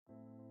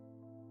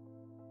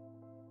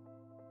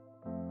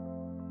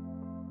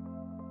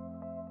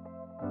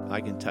I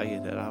can tell you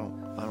that I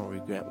don't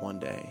regret one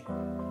day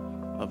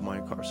of my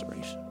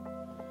incarceration.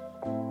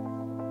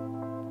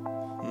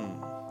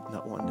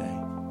 Not one day.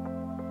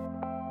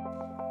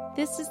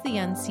 This is The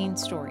Unseen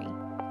Story,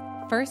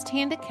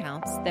 first-hand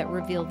accounts that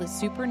reveal the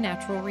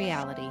supernatural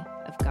reality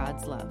of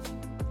God's love.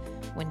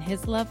 When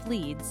His love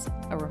leads,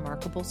 a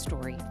remarkable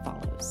story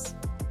follows.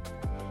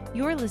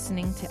 You're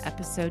listening to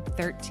episode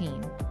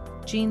 13,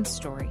 Gene's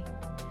Story,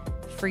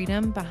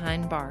 Freedom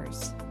Behind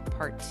Bars,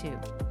 Part 2.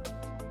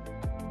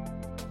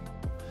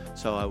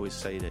 So I always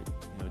say that,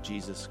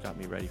 Jesus got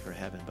me ready for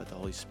heaven, but the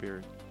Holy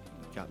Spirit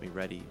got me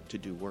ready to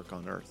do work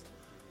on earth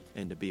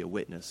and to be a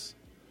witness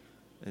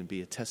and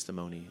be a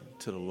testimony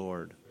to the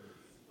Lord,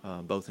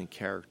 both in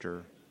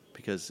character,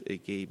 because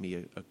it gave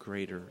me a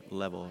greater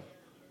level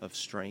of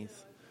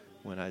strength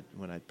when I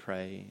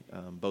pray,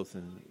 both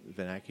in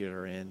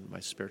vernacular and my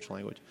spiritual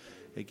language.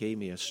 It gave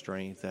me a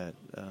strength that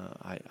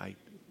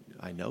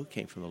I know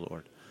came from the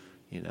Lord,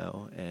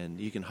 and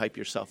you can hype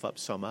yourself up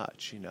so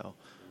much,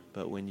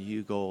 but when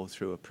you go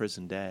through a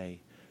prison day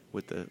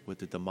with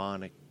the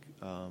demonic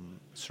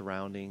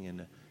surrounding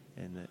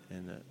and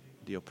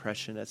the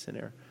oppression that's in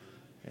there,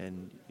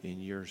 and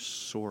you're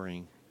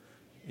soaring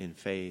in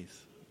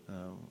faith,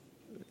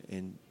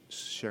 in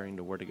sharing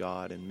the Word of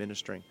God and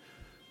ministering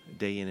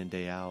day in and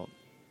day out,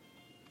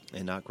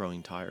 and not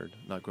growing tired,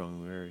 not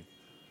growing weary.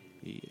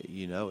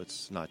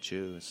 It's not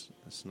you.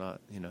 It's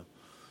not.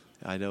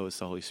 I know it's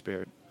the Holy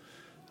Spirit.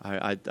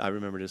 I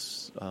remember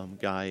this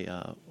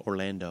guy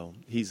Orlando.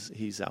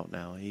 He's out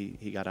now.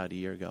 He got out a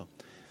year ago.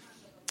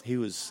 He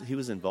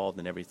was involved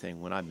in everything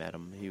when I met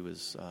him. He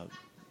was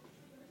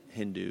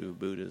Hindu,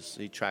 Buddhist.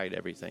 He tried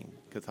everything,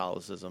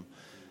 Catholicism,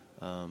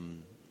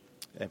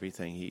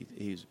 everything.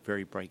 He's a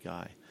very bright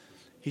guy.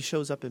 He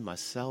shows up in my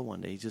cell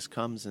one day. He just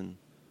comes and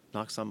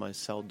knocks on my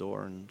cell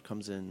door and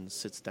comes in and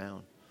sits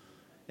down.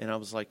 And I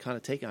was like kind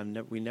of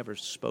taken. We never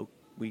spoke.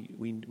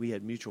 We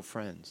had mutual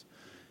friends.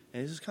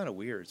 And it was kind of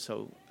weird.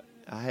 So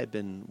I had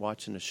been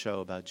watching a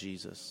show about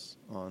Jesus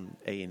on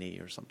A&E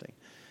or something.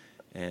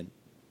 And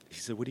he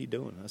said, "What are you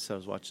doing?" I said, "I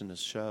was watching this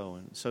show."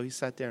 And so he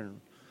sat there, and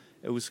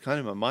it was kind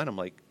of in my mind. I'm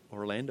like,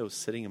 Orlando's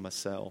sitting in my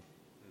cell.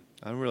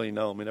 I don't really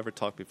know him. We never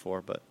talked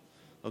before, but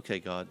okay,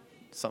 God,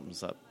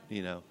 something's up,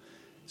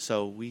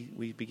 So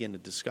we began a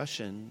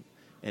discussion,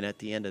 and at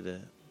the end of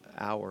the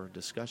hour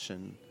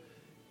discussion,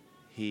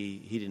 he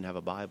didn't have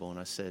a Bible, and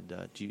I said,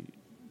 "Do you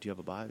have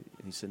a Bible?"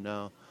 And he said,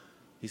 "No."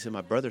 He said,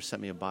 "My brother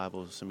sent me a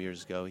Bible some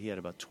years ago." He had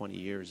about 20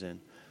 years in.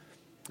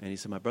 And he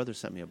said, "My brother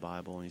sent me a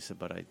Bible." And he said,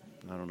 "But I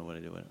don't know what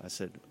to do with it." I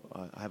said,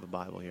 "I have a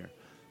Bible here.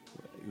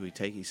 Will you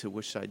take it?" He said,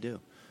 "What should I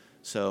do?"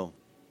 So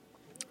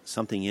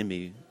something in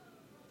me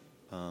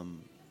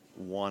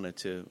wanted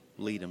to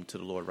lead him to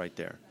the Lord right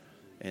there.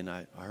 And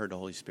I heard the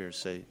Holy Spirit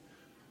say,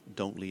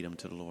 "Don't lead him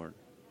to the Lord."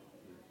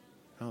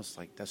 I was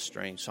like, that's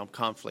strange. So I'm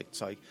conflict.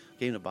 So I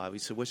gave him the Bible. He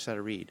said, "What should I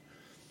read?"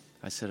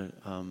 I said,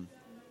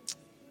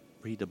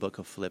 "Read the book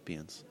of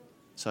Philippians."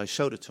 So I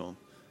showed it to him.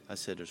 I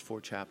said, "There's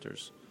 4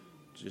 chapters.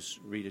 Just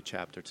read a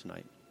chapter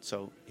tonight."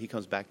 So he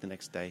comes back the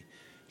next day.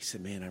 He said,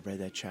 "Man, I read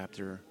that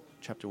chapter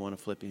 1 of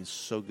Philippians,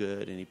 so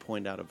good." And he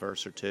pointed out a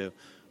verse or two.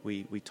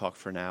 We talked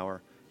for an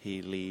hour.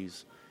 He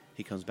leaves.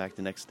 He comes back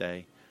the next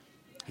day.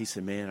 He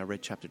said, "Man, I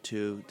read chapter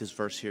 2. This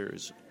verse here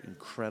is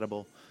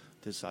incredible.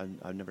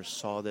 I never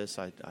saw this.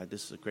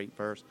 This is a great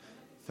verse."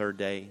 Third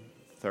day,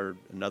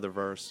 another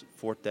verse.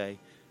 Fourth day,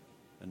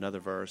 another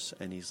verse.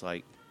 And he's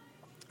like,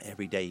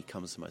 every day he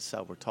comes to my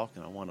cell. We're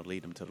talking. I want to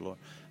lead him to the Lord.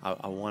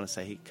 I want to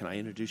say, "Hey, can I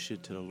introduce you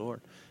to the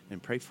Lord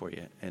and pray for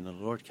you?" And the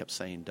Lord kept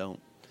saying, "Don't."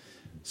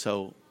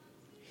 So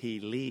he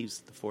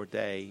leaves the 4th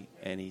day,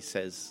 and he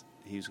says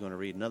he was going to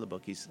read another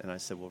book. And I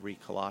said, "Well, read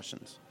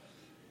Colossians."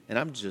 And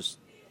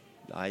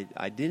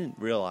I didn't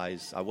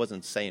realize, I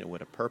wasn't saying it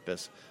with a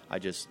purpose.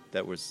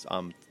 That was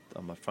on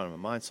the front of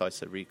my mind. So I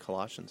said, "Read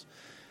Colossians."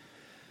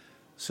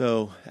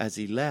 So as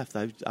he left,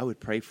 I would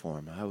pray for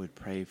him. I'd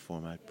pray for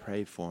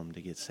him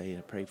to get saved.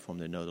 I'd pray for him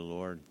to know the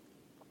Lord.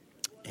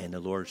 And the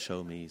Lord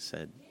showed me, he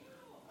said,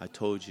 "I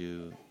told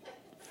you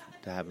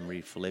to have him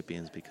read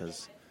Philippians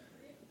because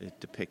it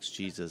depicts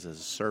Jesus as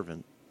a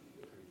servant,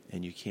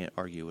 and you can't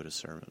argue with a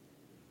servant."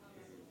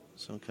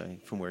 So, okay,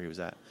 from where he was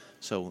at.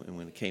 So and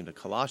when it came to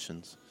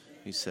Colossians,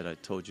 he said, "I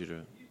told you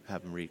to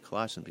have him read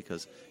Colossians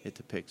because it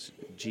depicts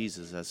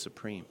Jesus as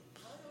supreme.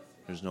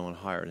 There's no one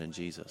higher than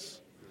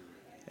Jesus."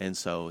 And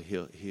so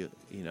he'll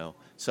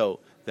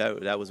so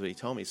that was what he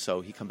told me. So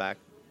he come back,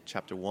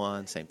 chapter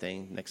 1, same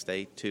thing. Next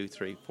day, 2,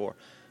 3, 4.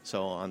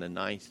 So on the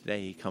 9th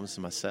day, he comes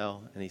to my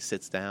cell and he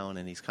sits down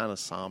and he's kind of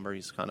somber.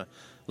 He's kind of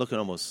looking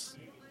almost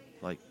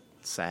like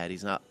sad.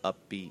 He's not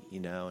upbeat,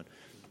 And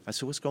I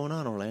said, "What's going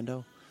on,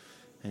 Orlando?"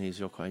 And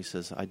he's real quiet. He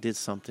says, I did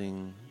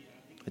something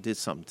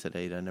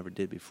today that I never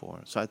did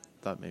before. So I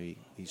thought maybe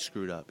he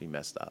screwed up, he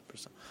messed up or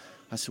something.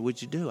 I said,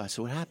 "What'd you do?" I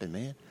said, "What happened,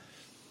 man?"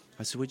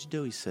 I said, "What'd you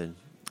do?" He said,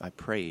 "I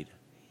prayed."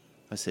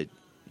 I said,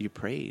 "You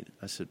prayed?"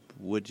 I said,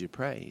 "What'd you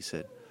pray?" He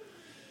said,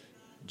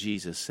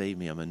 "Jesus save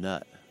me, I'm a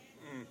nut."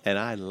 And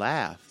I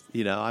laughed,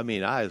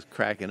 I was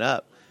cracking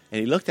up. And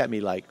he looked at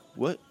me like,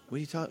 "What What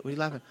are you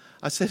laughing?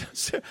 I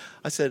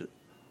said,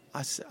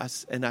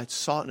 and I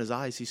saw it in his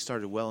eyes. He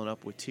started welling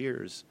up with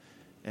tears.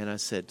 And I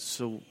said,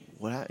 so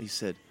what happened?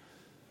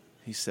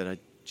 He said,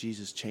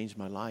 Jesus changed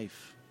my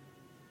life.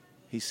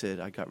 He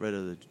said, I got rid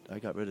of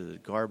the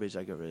garbage.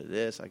 I got rid of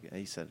this.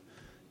 He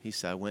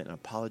said, I went and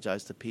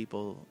apologized to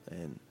people.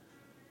 And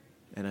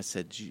I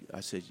said,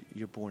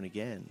 you're born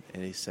again.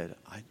 And he said,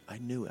 I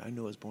knew it. I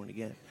knew I was born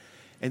again.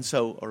 And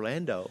so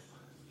Orlando,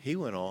 he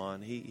went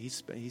on. He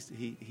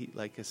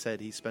like I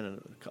said, he spent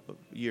a couple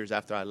years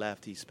after I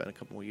left. He spent a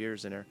couple more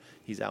years in there.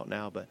 He's out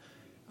now, but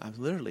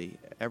literally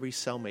every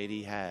cellmate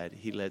he had,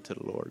 he led to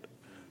the Lord.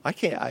 I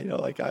can't. I know.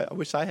 Like I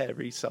wish I had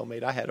every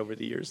cellmate I had over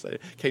the years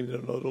that came to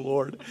know the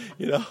Lord.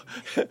 You know,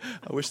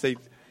 I wish they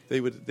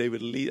would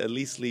at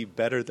least leave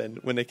better than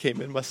when they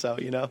came in my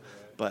cell. You know,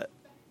 but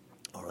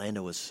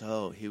Orlando was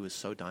so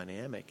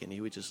dynamic, and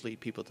he would just lead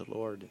people to the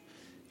Lord.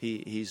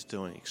 He's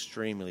doing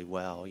extremely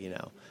well. You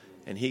know,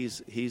 and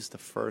he's the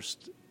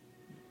first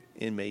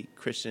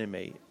Christian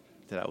inmate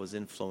that I was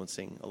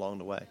influencing along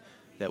the way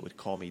that would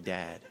call me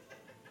Dad.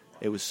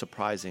 It was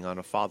surprising. On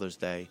a Father's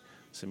Day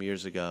some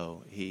years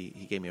ago,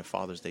 he gave me a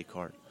Father's Day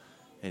card,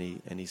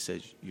 and he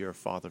said, "You're a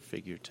father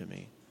figure to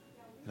me."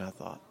 And I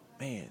thought,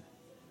 man,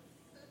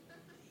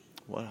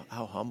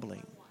 how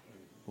humbling,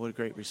 what a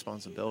great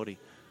responsibility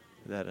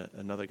that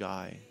another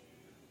guy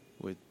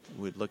would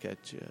look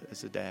at you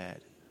as a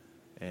dad.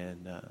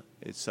 And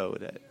it's so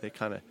that it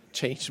kind of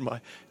changed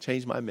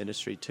my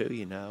ministry too,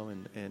 you know.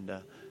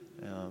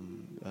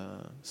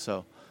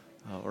 So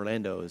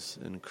Orlando is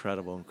an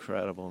incredible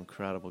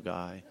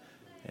guy,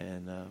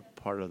 and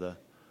part of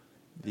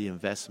the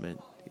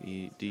investment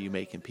you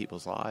make in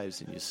people's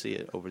lives, and you see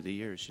it over the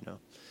years, you know.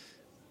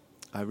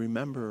 I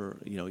remember,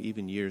 you know,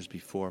 even years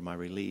before my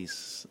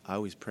release, I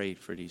always prayed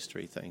for these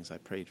three things. I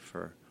prayed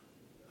for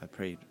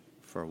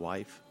a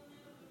wife,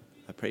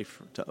 I prayed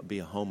to be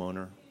a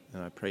homeowner,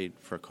 and I prayed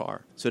for a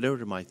car. So they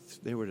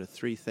were the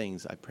three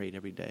things I prayed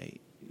every day,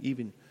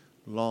 even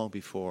long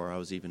before I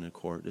was even in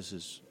court. This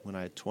is when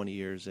I had 20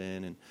 years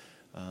in, and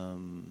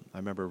I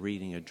remember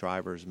reading a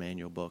driver's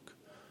manual book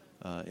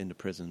in the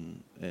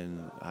prison,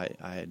 and I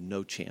had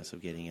no chance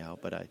of getting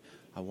out, but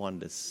I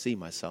wanted to see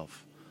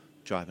myself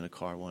driving a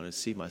car. I wanted to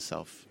see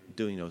myself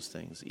doing those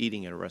things,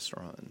 eating at a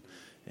restaurant,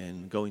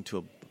 and going to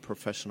a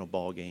professional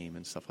ball game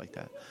and stuff like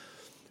that.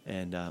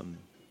 And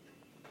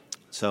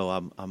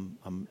so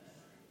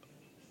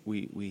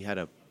we had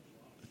a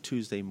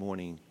Tuesday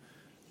morning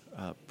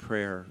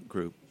prayer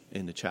group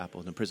in the chapel,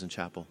 in the prison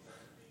chapel,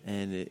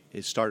 and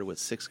it started with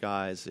 6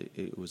 guys.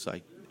 It was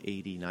like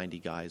 80, 90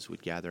 guys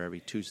would gather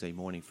every Tuesday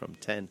morning from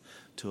 10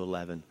 to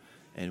 11,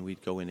 and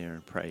we'd go in there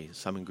and pray,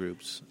 some in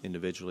groups,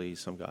 individually,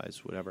 some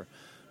guys, whatever,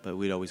 but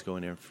we'd always go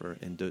in there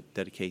and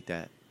dedicate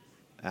that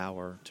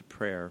hour to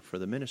prayer for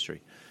the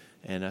ministry.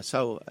 And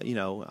so, you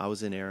know, I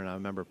was in there, and I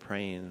remember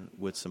praying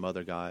with some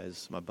other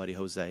guys. My buddy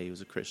Jose, he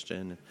was a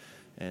Christian,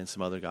 and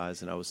some other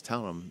guys, and I was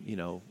telling them, you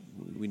know,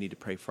 we need to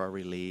pray for our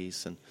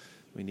release, and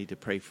we need to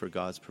pray for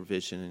God's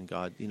provision, and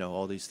God, you know,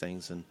 all these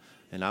things. And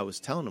I was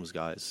telling those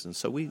guys. And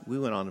so we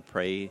went on to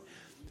pray,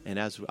 and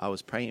as I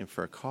was praying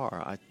for a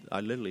car,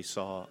 I literally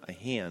saw a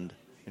hand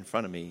in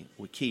front of me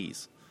with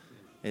keys.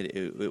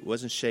 It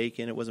wasn't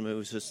shaking, it wasn't moving, it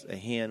was just a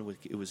hand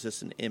it was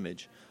just an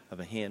image of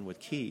a hand with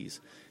keys.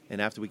 And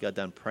after we got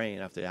done praying,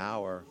 after the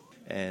hour,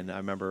 and I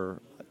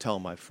remember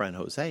telling my friend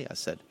Jose, I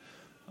said,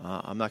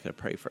 I'm not going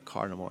to pray for a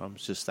car no more. I'm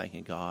just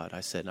thanking God.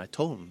 I said, and I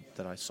told him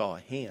that I saw a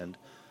hand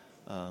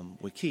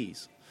with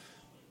keys.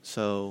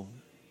 So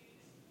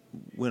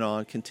went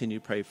on,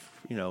 continued to pray for,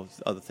 you know,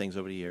 other things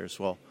over the years.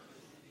 Well,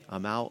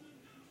 I'm out.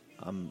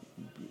 I'm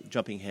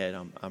jumping ahead.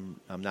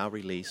 I'm now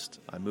released.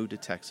 I moved to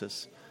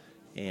Texas,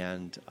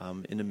 and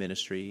I'm in the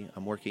ministry.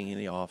 I'm working in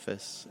the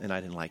office, and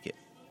I didn't like it.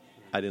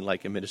 I didn't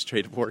like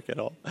administrative work at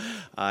all.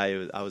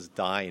 I was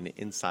dying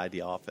inside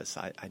the office.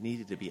 I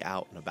needed to be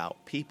out and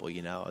about people,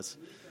 you know.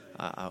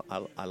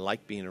 I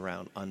like being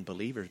around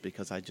unbelievers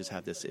because I just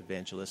have this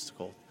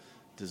evangelistical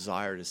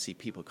desire to see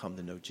people come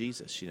to know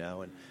Jesus, you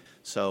know. And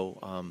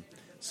so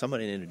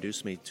somebody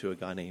introduced me to a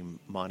guy named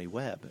Monty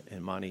Webb,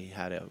 and Monty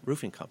had a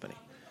roofing company.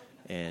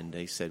 And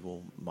they said,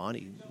 well,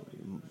 Monty,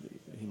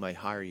 he might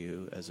hire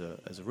you as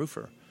a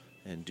roofer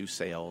and do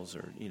sales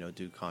or, you know,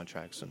 do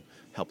contracts and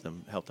help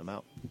them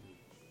out.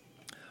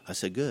 I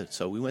said, good.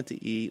 So we went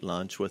to eat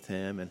lunch with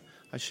him, and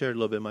I shared a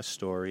little bit of my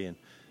story. And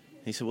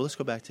he said, well, let's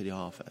go back to the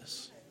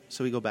office.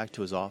 So we go back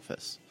to his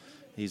office.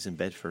 He's in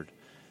Bedford.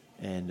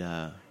 And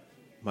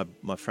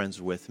my friends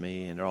are with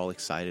me, and they're all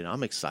excited.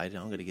 I'm excited.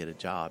 I'm going to get a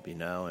job, you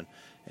know,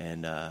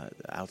 and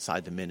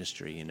outside the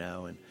ministry, you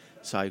know. And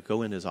so I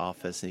go in his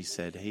office, and he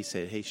said,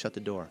 hey, shut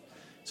the door.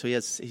 So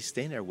he's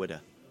standing there with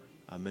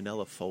a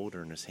manila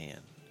folder in his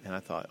hand. And I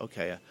thought,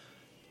 okay,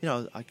 you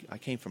know, I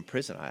came from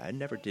prison. I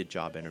never did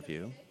job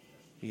interview.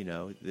 You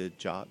know,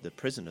 the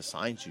prison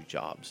assigns you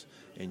jobs,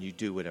 and you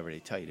do whatever they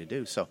tell you to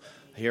do. So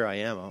here I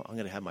am. I'm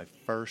going to have my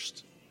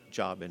first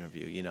job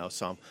interview, you know.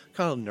 So I'm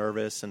kind of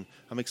nervous, and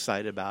I'm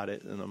excited about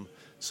it. And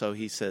so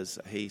he says,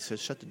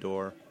 shut the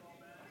door.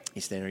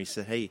 He's standing there. He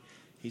said, hey,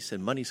 he said,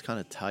 money's kind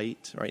of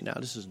tight right now.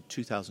 This is in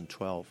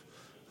 2012.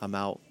 I'm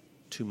out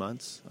 2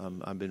 months.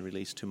 I've been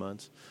released 2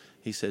 months.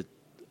 He said,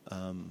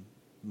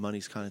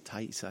 money's kind of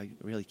tight. He said, I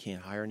really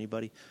can't hire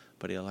anybody,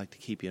 but I'd like to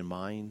keep you in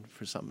mind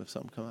for something if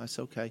something comes. I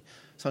said, okay.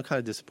 So I'm kind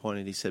of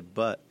disappointed. He said,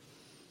 but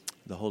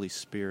the Holy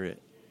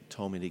Spirit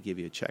told me to give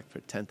you a check for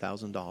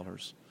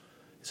 $10,000.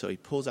 So he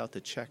pulls out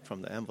the check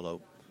from the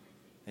envelope,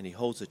 and he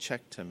holds the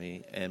check to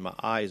me, and my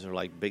eyes are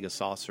like big as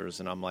saucers,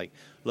 and I'm like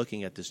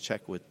looking at this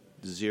check with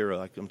zero.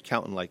 Like I'm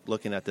counting, like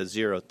looking at the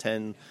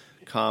 10,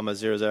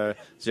 0,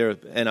 0,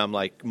 and I'm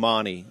like,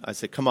 Monty. I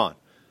said, come on.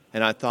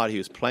 And I thought he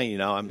was playing, you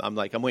know. I'm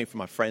like, I'm waiting for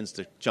my friends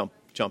to jump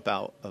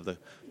out of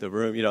the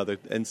room, you know, the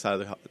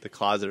inside of the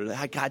closet.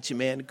 I got you,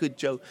 man. Good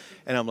joke.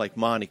 And I'm like,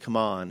 Monty, come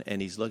on.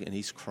 And he's looking, and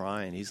he's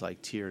crying. He's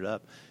like teared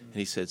up. And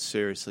he said,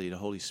 seriously, the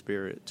Holy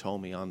Spirit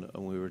told me when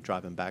we were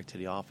driving back to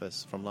the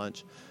office from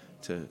lunch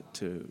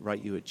to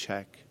write you a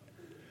check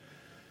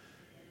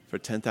for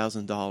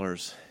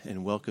 $10,000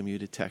 and welcome you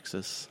to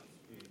Texas.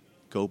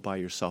 Go buy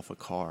yourself a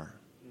car.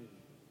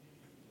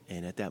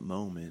 And at that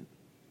moment,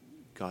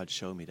 God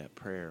showed me that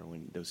prayer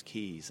when those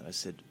keys. I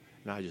said,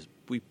 and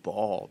we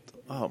bawled.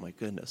 Oh my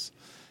goodness,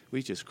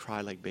 we just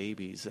cried like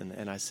babies.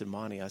 And I said,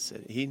 Monty, I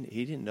said, he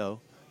didn't know.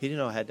 He didn't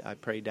know I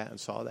prayed that and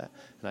saw that.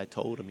 And I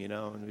told him, you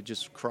know, and we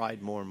just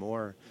cried more and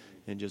more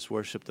and just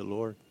worshiped the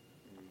Lord.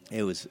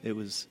 It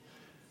was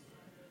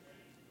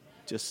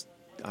just,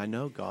 I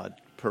know God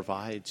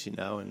provides, you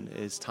know, and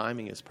his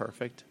timing is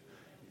perfect.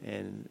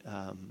 And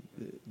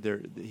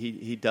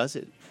he does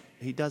it.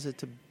 He does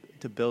it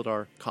to build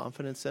our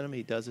confidence in him.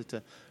 He does it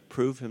to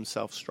prove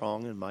himself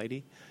strong and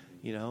mighty,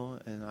 you know.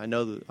 And I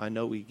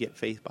know we get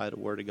faith by the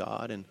word of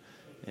God,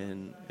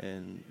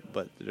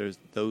 but there's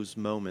those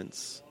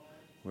moments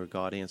where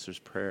God answers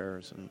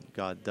prayers and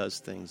God does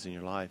things in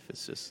your life.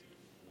 It's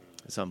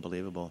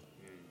unbelievable.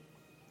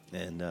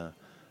 And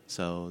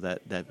so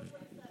that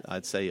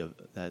I'd say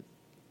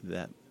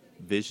that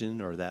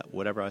vision or that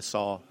whatever I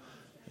saw,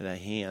 that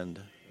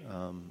hand,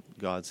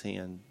 God's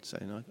hand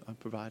saying, I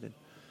provided.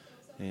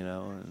 You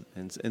know,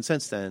 and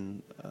since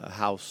then, a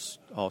house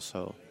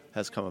also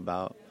has come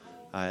about.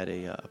 I had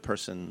a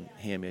person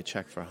hand me a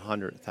check for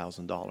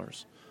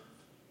 $100,000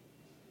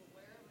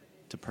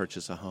 to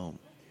purchase a home,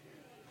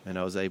 and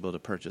I was able to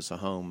purchase a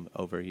home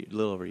a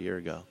little over a year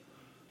ago.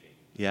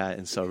 Yeah,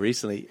 and so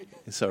recently,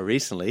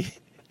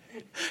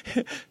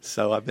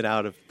 so I've been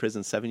out of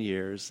prison 7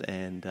 years,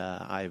 and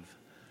I've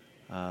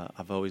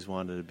always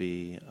wanted to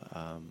be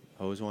a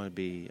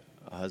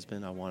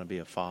husband. I want to be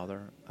a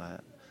father. I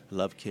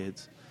love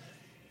kids,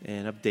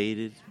 and I've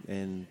dated,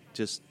 and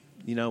just,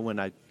 you know, when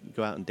I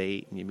go out and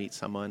date and you meet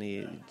somebody,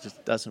 it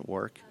just doesn't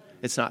work.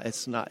 It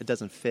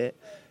doesn't fit.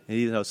 And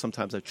even though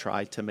sometimes I've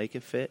tried to make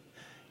it fit,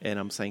 and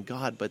I'm saying,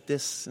 God, but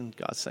this, and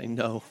God's saying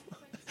no,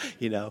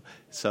 you know.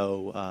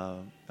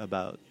 So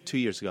about 2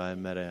 years ago, I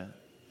met a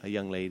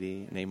young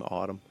lady named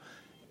Autumn.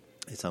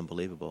 It's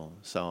unbelievable.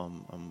 So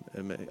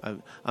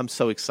I'm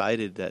so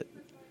excited that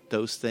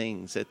those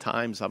things, at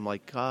times I'm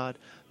like, God,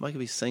 am I going to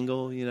be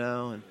single, you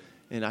know?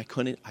 And I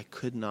could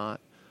not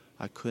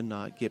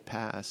get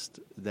past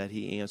that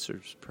he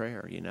answers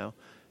prayer, you know?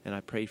 And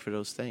I prayed for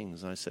those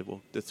things. And I said,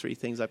 well, the 3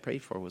 things I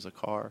prayed for was a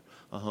car,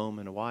 a home,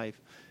 and a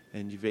wife.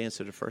 And you've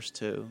answered the first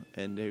 2.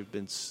 And they've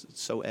been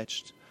so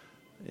etched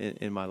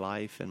in my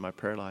life and my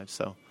prayer life.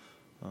 So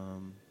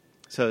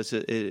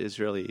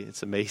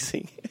it's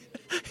amazing.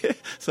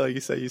 So you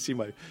see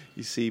my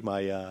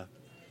Instagram.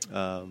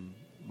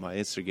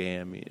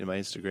 In my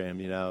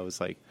Instagram, you know, it was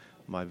like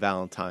my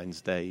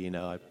Valentine's Day. You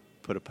know, I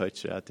put a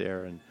picture out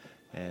there, and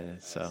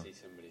so. I see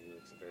somebody who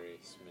looks very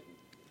smitten.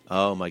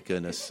 Oh my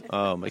goodness!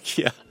 Oh my,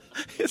 yeah.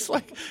 It's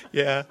like,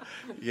 yeah.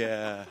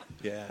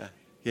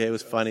 It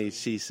was funny.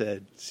 She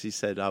said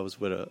I was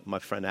with my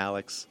friend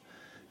Alex,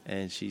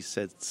 and she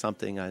said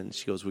something, and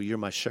she goes, "Well, you're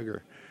my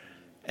sugar,"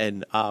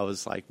 and I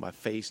was like, my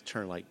face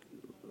turned like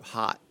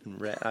hot and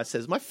red. I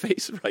says, my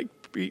face is like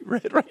beet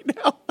red right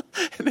now,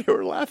 and they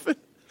were laughing.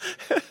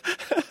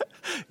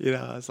 You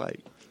know, I was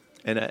like,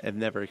 and I've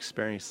never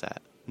experienced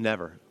that.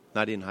 Never.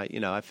 Not in high. You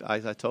know, I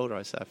told her,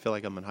 I said, I feel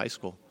like I'm in high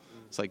school.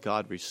 It's like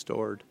God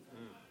restored.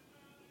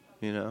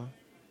 You know.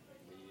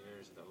 The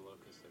years, the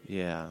locusts.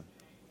 Yeah,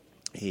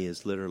 he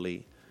is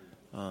literally,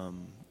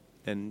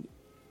 and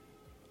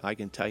I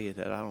can tell you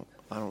that I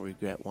don't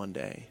regret one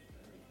day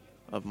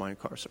of my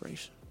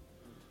incarceration.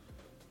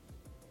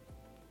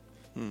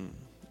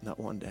 Not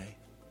one day.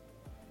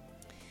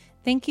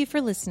 Thank you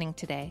for listening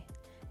today.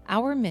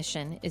 Our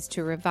mission is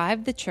to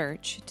revive the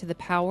church to the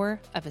power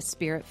of a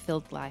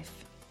Spirit-filled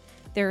life.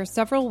 There are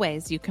several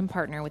ways you can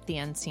partner with the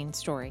Unseen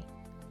Story.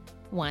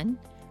 1.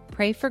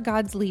 Pray for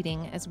God's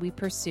leading as we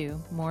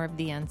pursue more of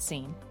the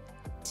unseen.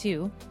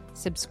 2.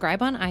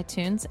 Subscribe on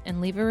iTunes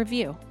and leave a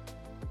review.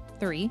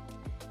 3.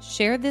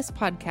 Share this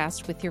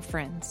podcast with your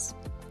friends.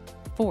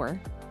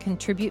 4.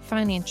 Contribute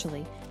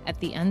financially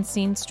at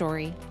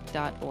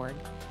theunseenstory.org.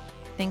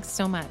 Thanks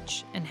so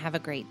much, and have a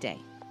great day.